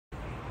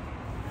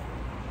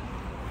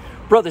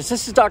Brothers,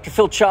 this is Dr.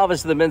 Phil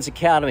Chavez of the Men's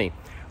Academy.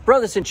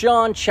 Brothers, in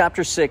John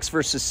chapter 6,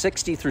 verses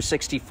 60 through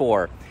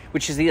 64,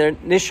 which is the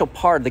initial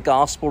part of the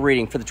gospel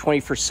reading for the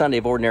 21st Sunday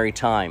of Ordinary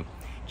Time,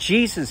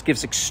 Jesus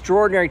gives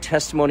extraordinary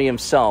testimony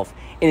himself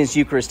in his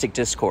Eucharistic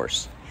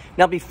discourse.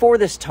 Now, before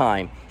this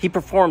time, he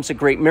performs a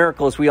great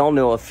miracle, as we all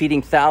know, of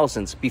feeding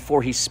thousands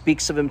before he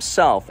speaks of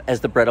himself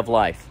as the bread of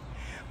life.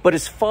 But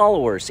his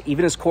followers,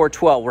 even his core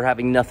 12, were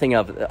having nothing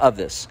of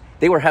this.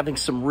 They were having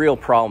some real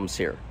problems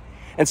here.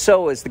 And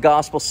so, as the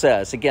gospel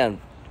says,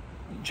 again,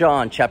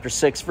 John chapter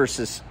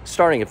 6,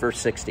 starting at verse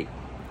 60.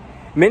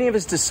 Many of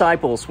his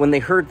disciples, when they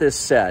heard this,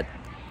 said,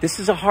 "This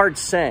is a hard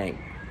saying.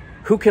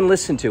 Who can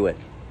listen to it?"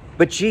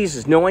 But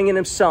Jesus, knowing in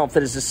himself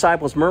that his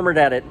disciples murmured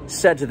at it,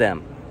 said to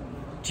them,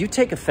 "Do you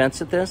take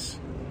offense at this?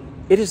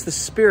 It is the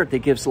Spirit that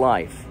gives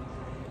life.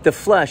 The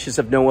flesh is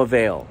of no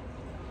avail.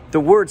 The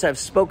words I have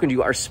spoken to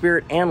you are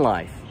spirit and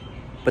life,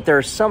 but there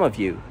are some of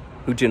you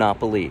who do not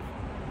believe."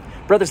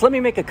 Brothers, let me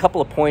make a couple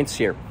of points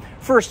here.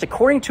 First,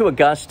 according to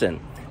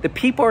Augustine, the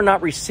people are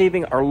not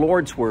receiving our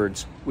Lord's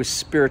words with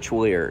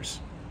spiritual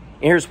ears.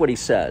 And here's what he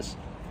says.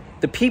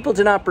 The people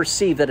did not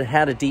perceive that it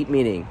had a deep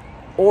meaning,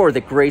 or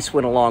that grace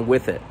went along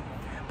with it,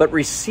 but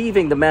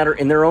receiving the matter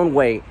in their own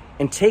way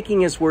and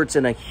taking his words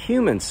in a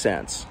human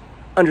sense,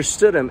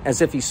 understood him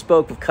as if he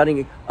spoke of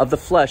cutting of the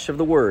flesh of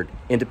the word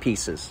into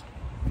pieces.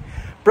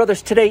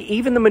 Brothers, today,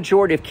 even the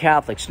majority of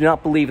Catholics do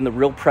not believe in the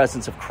real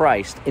presence of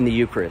Christ in the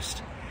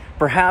Eucharist,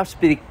 perhaps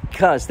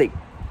because they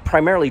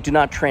primarily do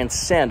not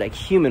transcend a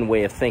human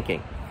way of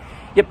thinking.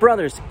 Yet,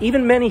 brothers,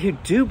 even many who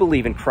do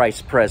believe in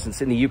Christ's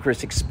presence in the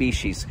Eucharistic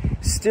species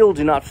still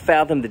do not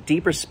fathom the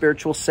deeper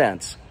spiritual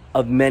sense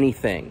of many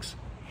things.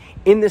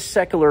 In this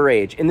secular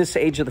age, in this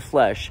age of the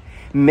flesh,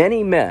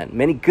 many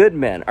good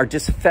men are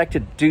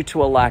disaffected due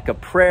to a lack of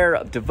prayer,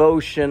 of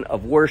devotion,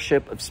 of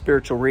worship, of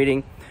spiritual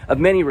reading, of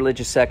many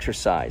religious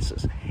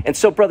exercises. And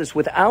so, brothers,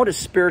 without a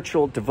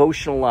spiritual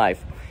devotional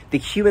life, the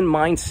human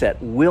mindset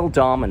will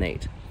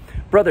dominate.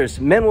 Brothers,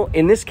 men will,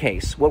 in this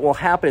case, what will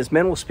happen is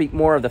men will speak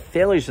more of the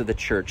failures of the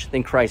church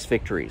than Christ's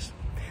victories.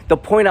 They'll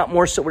point out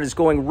more so what is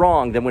going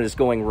wrong than what is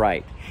going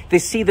right. They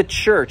see the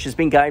church as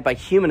being guided by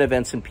human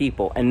events and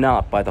people and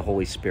not by the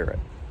Holy Spirit.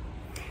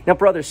 Now,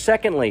 brothers,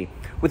 secondly,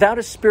 without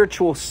a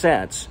spiritual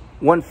sense,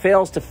 one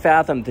fails to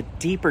fathom the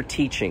deeper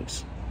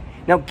teachings.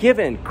 Now,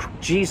 given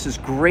Jesus'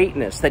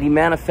 greatness that he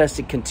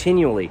manifested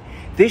continually,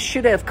 this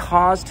should have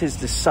caused his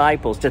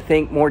disciples to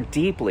think more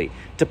deeply,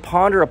 to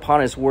ponder upon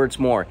his words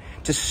more,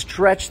 to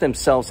stretch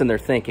themselves in their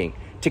thinking,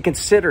 to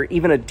consider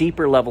even a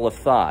deeper level of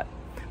thought.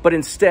 But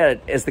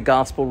instead, as the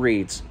gospel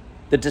reads,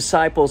 the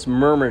disciples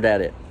murmured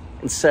at it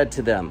and said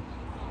to them,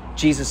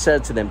 Jesus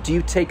said to them, "Do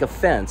you take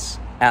offense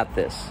at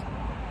this?"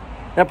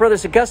 Now,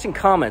 brothers, Augustine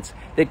comments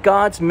that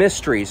God's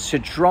mysteries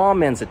should draw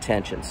men's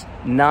attentions,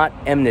 not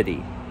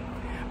enmity.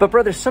 But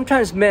brothers,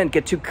 sometimes men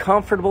get too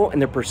comfortable in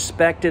their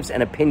perspectives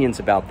and opinions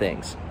about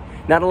things,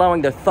 not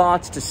allowing their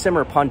thoughts to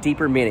simmer upon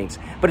deeper meanings,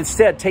 but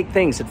instead take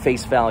things at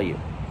face value.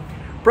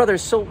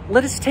 Brothers, so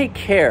let us take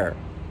care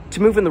to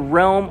move in the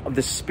realm of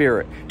the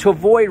Spirit, to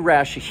avoid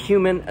rash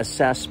human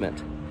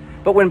assessment.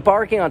 But when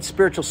embarking on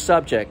spiritual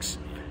subjects,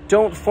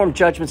 don't form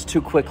judgments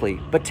too quickly,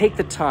 but take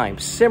the time,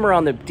 simmer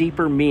on the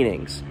deeper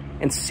meanings,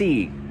 and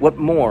see what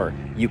more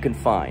you can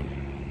find.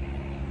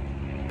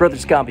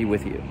 Brothers, God be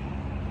with you.